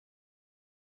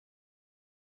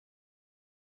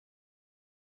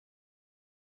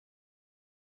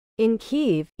In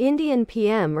Kyiv, Indian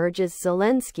PM urges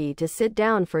Zelensky to sit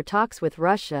down for talks with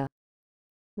Russia.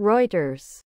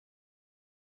 Reuters.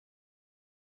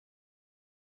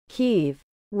 Kyiv.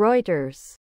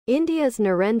 Reuters. India's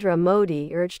Narendra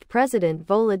Modi urged President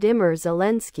Volodymyr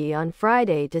Zelensky on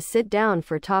Friday to sit down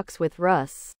for talks with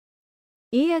Russia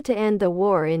to end the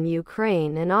war in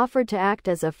Ukraine and offered to act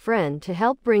as a friend to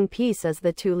help bring peace as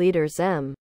the two leaders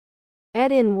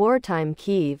met in wartime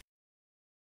Kyiv.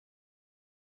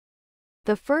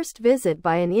 The first visit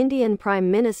by an Indian Prime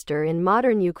Minister in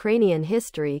modern Ukrainian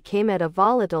history came at a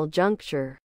volatile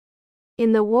juncture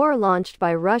in the war launched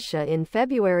by Russia in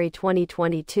February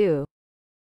 2022.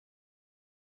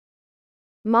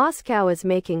 Moscow is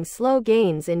making slow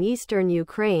gains in eastern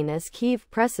Ukraine as Kyiv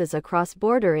presses a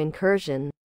cross-border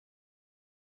incursion.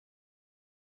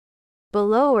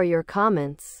 Below are your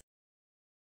comments.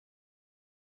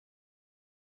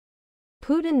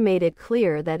 Putin made it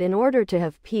clear that in order to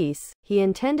have peace, he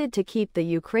intended to keep the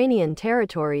Ukrainian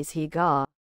territories he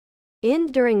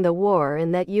gained during the war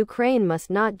and that Ukraine must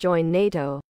not join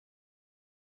NATO.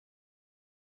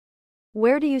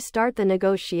 Where do you start the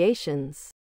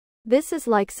negotiations? This is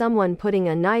like someone putting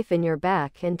a knife in your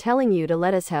back and telling you to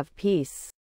let us have peace.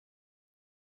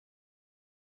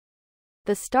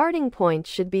 The starting point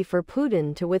should be for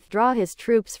Putin to withdraw his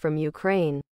troops from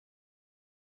Ukraine.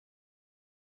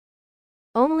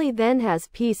 Only then has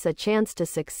peace a chance to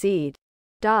succeed.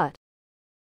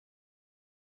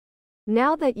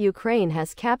 Now that Ukraine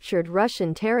has captured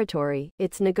Russian territory,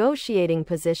 its negotiating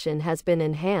position has been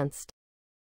enhanced.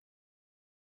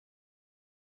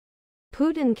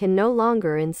 Putin can no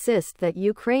longer insist that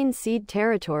Ukraine cede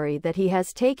territory that he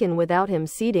has taken without him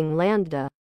ceding land that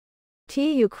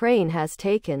Ukraine has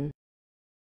taken.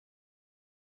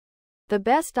 The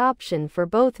best option for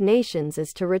both nations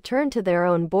is to return to their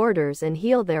own borders and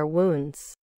heal their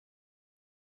wounds.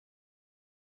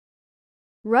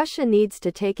 Russia needs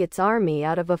to take its army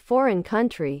out of a foreign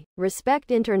country,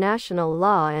 respect international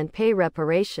law and pay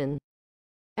reparations.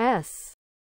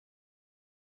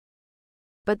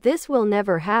 But this will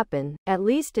never happen, at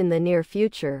least in the near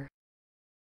future.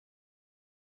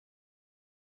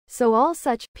 So all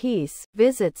such peace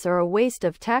visits are a waste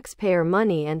of taxpayer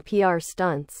money and PR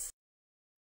stunts.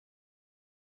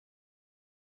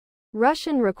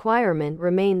 Russian requirement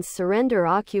remains surrender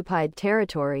occupied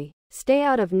territory, stay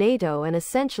out of NATO and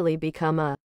essentially become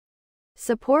a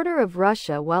supporter of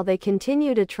Russia while they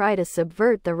continue to try to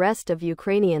subvert the rest of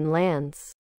Ukrainian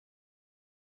lands.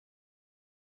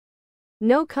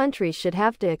 No country should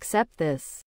have to accept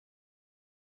this.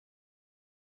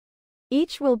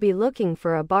 Each will be looking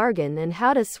for a bargain and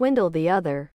how to swindle the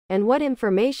other, and what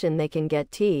information they can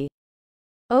get to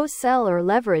sell or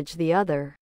leverage the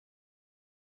other.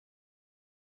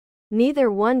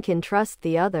 Neither one can trust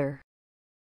the other.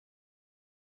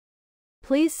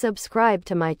 Please subscribe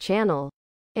to my channel.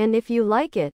 And if you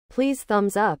like it, please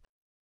thumbs up.